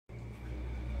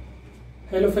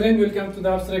Hello friend, welcome to the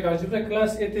abstract algebra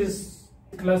class. It is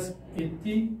class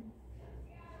 80.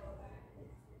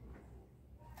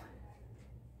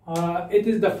 It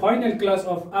is the final class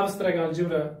of abstract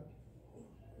algebra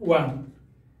 1.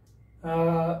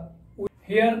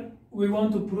 Here we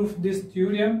want to prove this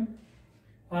theorem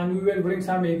and we will bring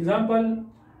some example.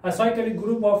 A cyclic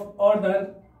group of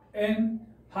order n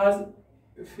has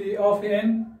phi of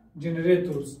n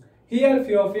generators. Here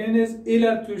phi of n is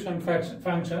Euler tuition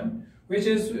function, which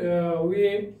is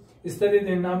we studied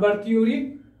in number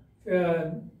theory.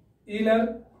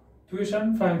 Euler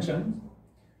tuition function.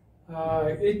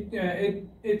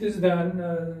 It is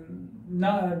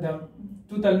the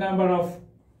total number of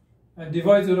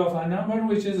divisor of a number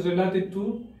which is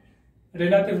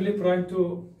relatively prime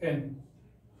to n.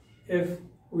 If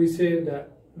we say the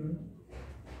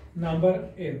number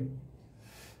n.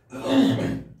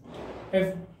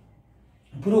 If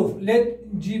proof,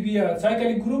 let G be a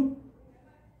cyclic group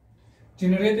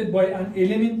generated by an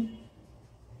element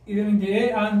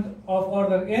A and of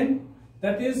order n,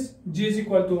 that is G is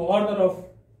equal to order of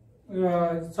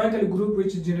cyclic group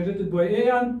which is generated by A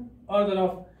and order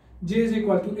of G is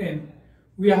equal to n.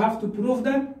 We have to prove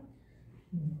that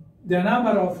the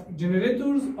number of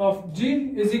generators of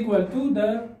G is equal to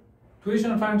the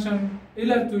tuition function,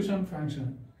 Euler tuition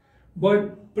function. By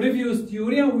previous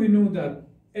theorem, we knew that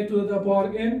a to the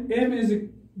power n, m is a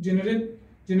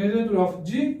generator of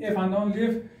G if and only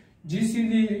if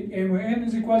GCD m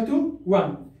is equal to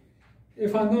 1.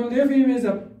 If and only if m is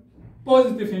a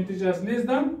positive integer less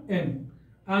than n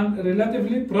and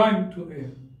relatively prime to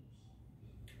n.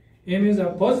 M is a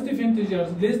positive integer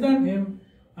less than m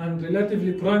and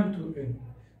relatively prime to n.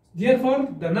 Therefore,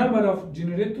 the number of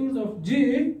generators of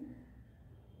G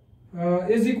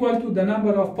is equal to the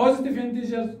number of positive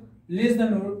integers less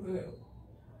than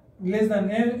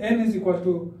n is equal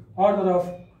to order of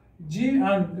G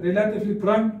and relatively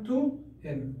prime to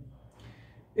n.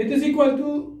 It is equal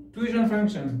to tuition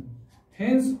function.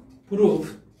 Hence,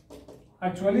 proof.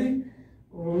 Actually,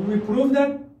 we prove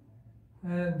that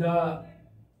the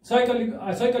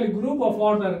cyclic group of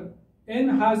order n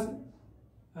has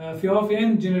phi of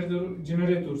n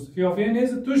generators. Phi of n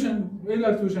is a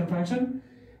Euler tuition function.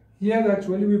 Here,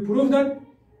 actually, we prove that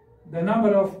the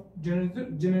number of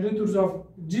generators of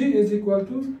G is equal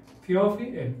to phi of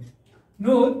n.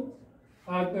 Note,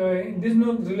 this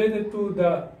note related to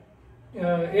the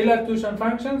Euler tuition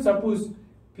function. Suppose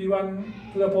p1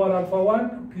 to the power alpha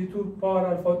 1, p2 power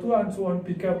alpha 2, and so on,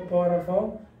 pk power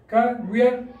alpha k,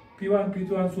 where p1,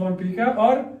 p2, and so on, pk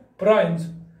are primes.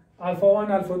 Alpha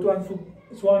 1, alpha 2, and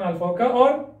so on, alpha k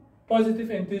are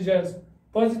positive integers.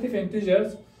 Positive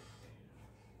integers.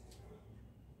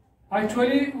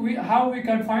 Actually, how we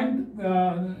can find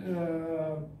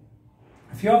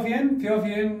phi of n? Phi of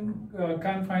n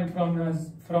can find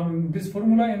from this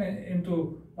formula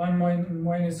into 1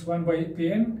 minus 1 by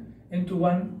pn into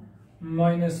 1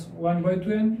 minus 1 by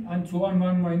 2n and so on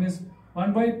 1 minus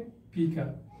 1 by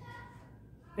pk.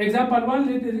 Example 1,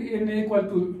 let n equal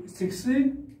to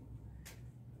 60.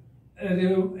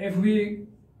 If we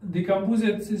decompose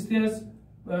it, 60 as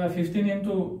 15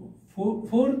 into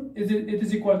 4, it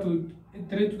is equal to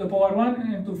 3 to the power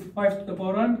 1 into 5 to the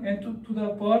power 1 and 2 to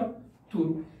the power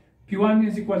 2. P1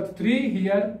 is equal to 3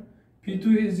 here, P2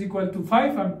 is equal to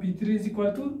 5 and P3 is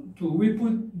equal to 2. We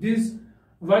put these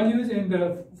values in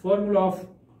the formula of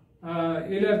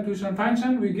Euler tuition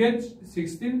function. We get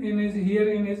 16, here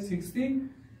n is 60.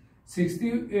 60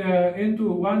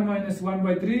 into 1 minus 1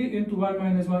 by 3 into 1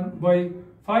 minus 1 by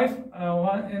 5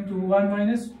 1 into 1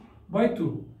 minus by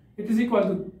 2. It is equal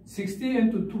to 60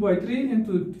 into 2 by 3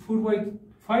 into 4 by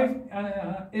 5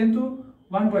 into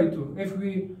 1 by 2. If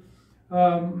we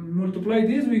multiply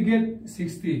this, we get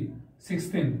 16.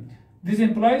 This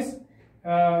implies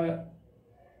the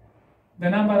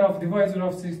number of divisor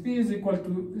of 60 is equal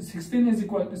to 16 is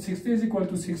equal to 60 is equal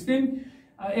to 16.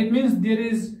 It means there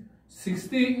is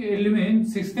 16 element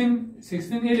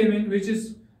which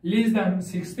is less than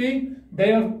 60.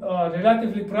 They are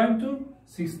relatively prime to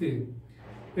 60.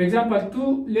 Example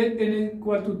 2, let n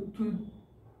equal to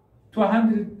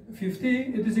 250.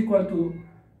 It is equal to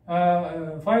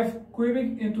 5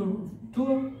 cubic into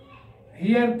 2.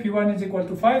 Here P1 is equal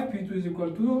to 5, P2 is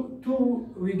equal to 2.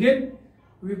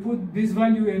 We put this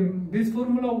value in this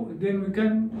formula, then we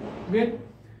can get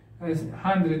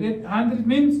 100. 100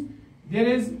 means there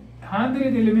is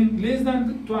 100 element less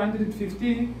than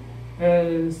 250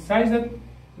 such that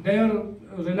they are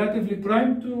relatively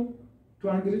prime to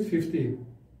 250.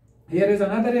 Here is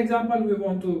another example we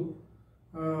want to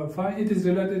find. It is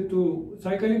related to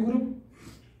cyclic group.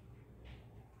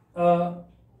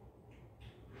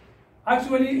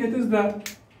 Actually, it is the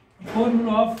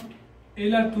formula of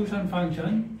Euler-Tuchan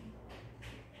function.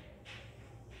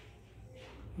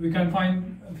 We can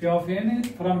find phi of n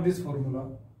from this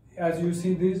formula, as you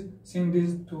see this, seeing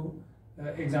these two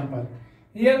example.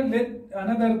 Here, let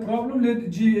another problem.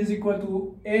 Let G is equal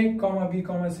to A, comma B,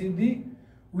 comma C, D,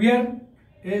 where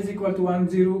A is equal to 1,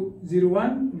 0, 0,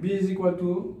 1, B is equal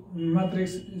to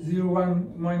matrix 0,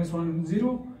 1, minus 1,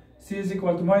 0, C is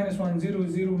equal to minus 1, 0,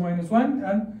 0, minus 1,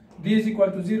 and D is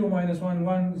equal to 0, minus 1,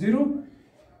 1, 0.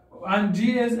 And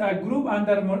G is a group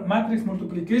under matrix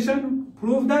multiplication.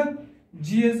 Prove that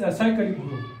G is a cyclic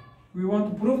group. We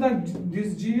want to prove that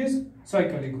this G is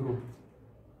cyclic group.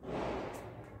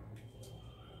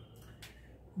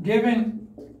 Given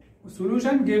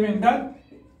solution, given that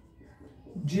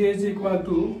G is equal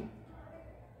to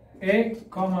A,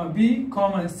 comma B,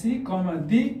 comma C, comma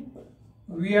D,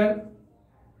 where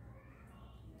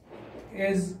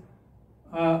is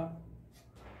a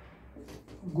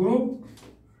group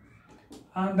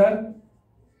under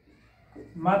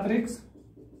matrix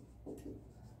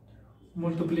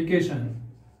multiplication.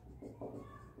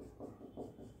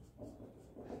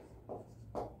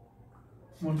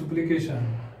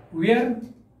 Where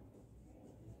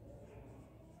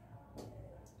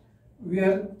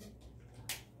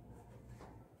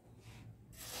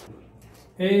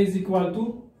A is equal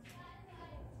to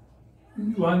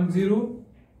 1, 0,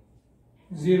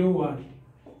 0, 1,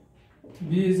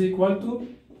 B is equal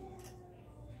to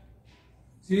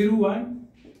 0, 1,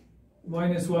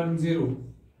 minus 1, 0,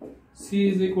 C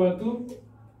is equal to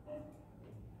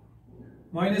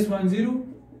minus 1, 0,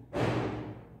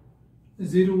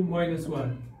 0, minus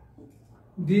 1,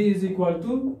 D is equal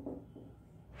to,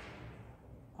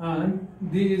 and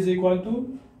D is equal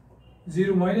to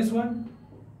 0, minus 1,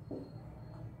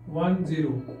 1,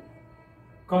 0.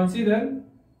 Consider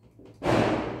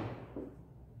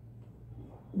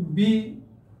B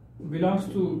belongs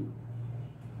to,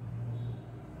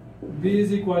 B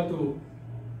is equal to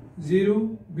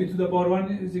 0, B to the power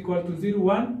 1 is equal to 0,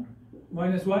 1,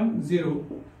 minus 1, 0.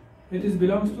 It is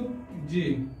belongs to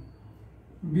G.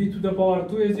 B to the power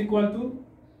 2 is equal to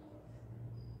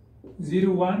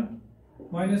 0, 1,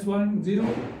 minus 1, 0,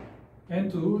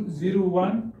 into 0,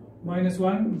 1, minus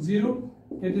 1, 0.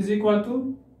 It is equal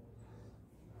to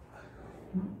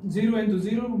 0 into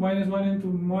 0, minus 1 into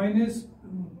minus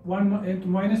 1 into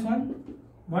minus 1,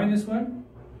 minus 1,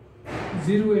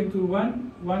 0 into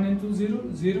 1, 1 into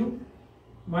 0, 0,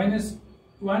 minus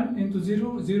 1 into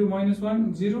 0, 0, minus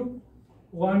 1, 0,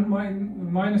 1,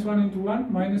 minus 1 into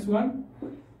 1, minus 1.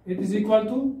 It is equal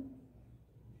to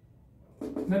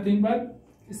nothing but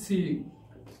C.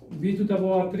 B to the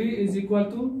power 3 is equal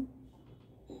to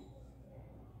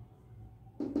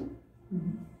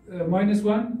minus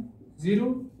 1,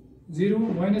 0, 0,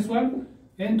 minus 1,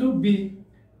 into B.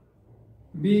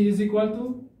 B is equal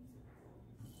to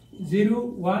 0,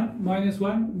 1, minus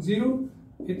 1, 0.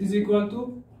 It is equal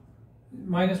to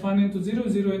minus 1 into 0,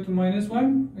 0 into minus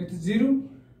 1. It is 0,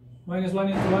 minus 1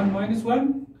 into 1, minus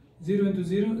 1. 0 into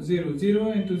 0, 0,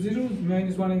 0 into 0,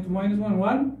 minus 1 into minus 1,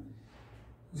 1,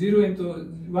 0 into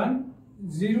 1,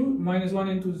 0, minus 1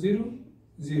 into 0,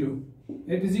 0.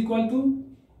 It is equal to,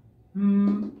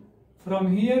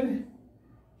 from here,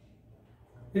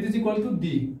 it is equal to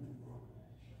D.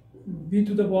 B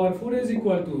to the power 4 is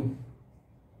equal to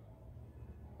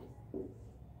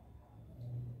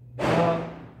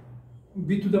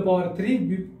B to the power 3,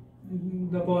 B to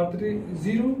the power 3,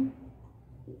 0,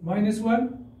 minus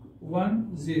 1,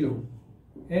 1, 0,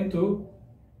 into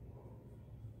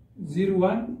 0,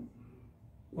 1,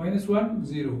 minus 1,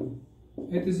 0.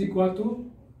 It is equal to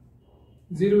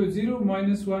 0, 0,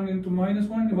 minus 1 into minus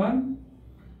 1, 1,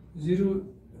 0,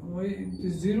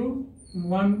 0,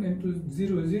 1 into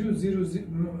 0, 0, 0,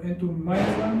 0 into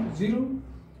minus 1, 0,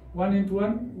 1 into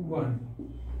 1, 1.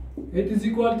 It is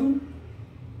equal to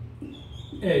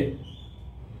A.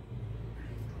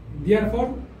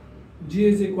 Therefore, G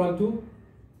is equal to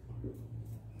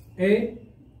A,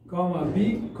 comma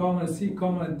B, comma C,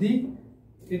 comma D.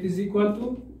 It is equal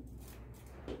to,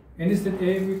 instead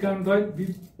A we can write B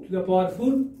to the power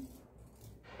 4,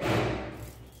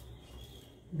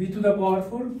 B to the power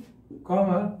 4,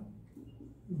 comma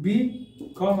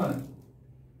B, comma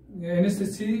instead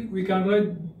C we can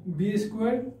write B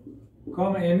squared,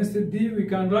 comma instead D we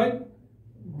can write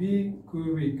B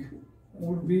cubic,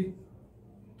 or B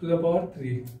to the power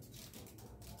 3.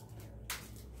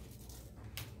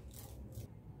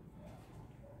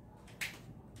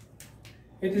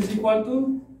 It is equal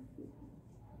to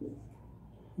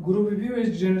group B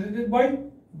is generated by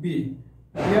B.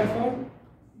 Therefore,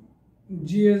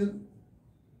 G is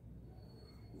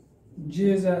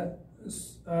a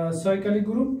cyclic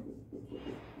group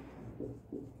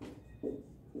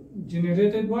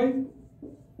generated by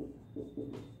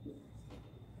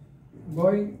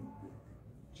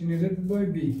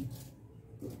B.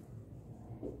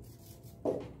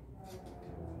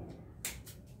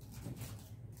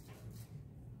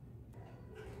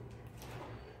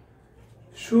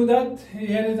 Show that,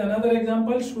 here is another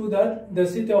example, show that the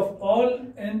set of all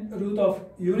n root of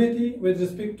unity with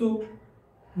respect to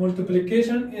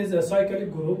multiplication is a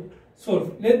cyclic group.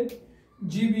 Solve. Let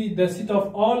G be the set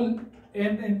of all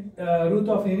n root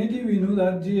of unity. We know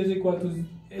that G is equal to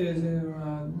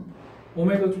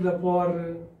omega to the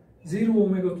power 0,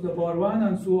 omega to the power 1,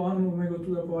 and so on, omega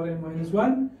to the power n minus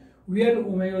 1, where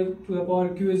omega to the power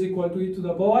q is equal to e to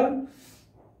the power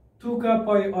 2 k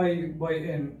pi I by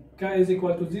n. K is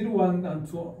equal to 0, 1, and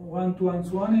so 1, 2, and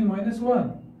so on, n minus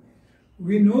 1.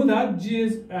 We know that G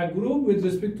is a group with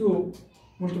respect to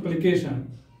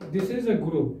multiplication. This is a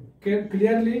group.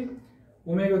 Clearly,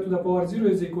 omega to the power 0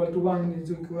 is equal to 1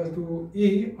 is equal to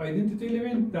E, identity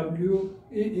element, W,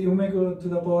 omega to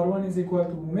the power 1 is equal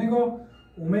to omega,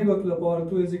 omega to the power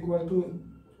 2 is equal to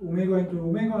omega into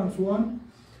omega, and so on.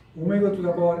 Omega to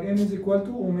the power n is equal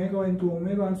to omega into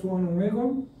omega, and so on,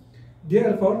 omega.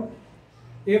 Therefore,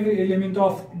 every element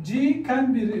of G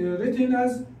can be written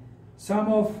as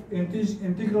sum of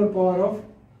integral power of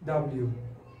W,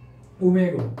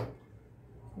 omega.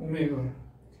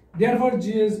 Therefore,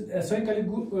 G is a cyclic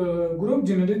group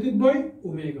generated by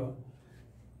omega.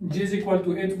 G is equal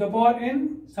to a to the power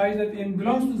n, such that n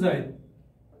belongs to Z.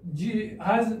 G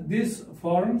has these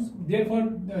forms,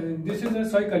 therefore this is a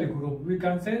cyclic group. We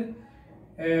can say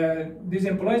this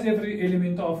implies every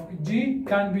element of G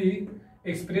can be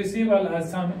expressible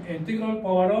as some integral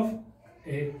power of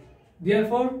A.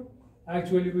 Therefore,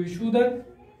 actually we show that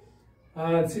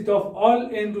set of all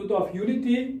n root of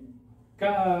unity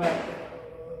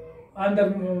under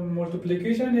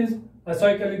multiplication is a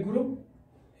cyclic group.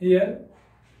 Here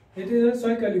it is a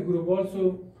cyclic group.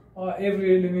 Also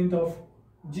every element of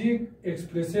G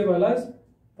expressible as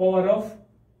power of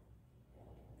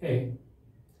A.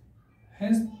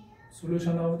 Hence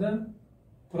solution of the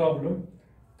problem.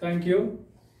 Thank you.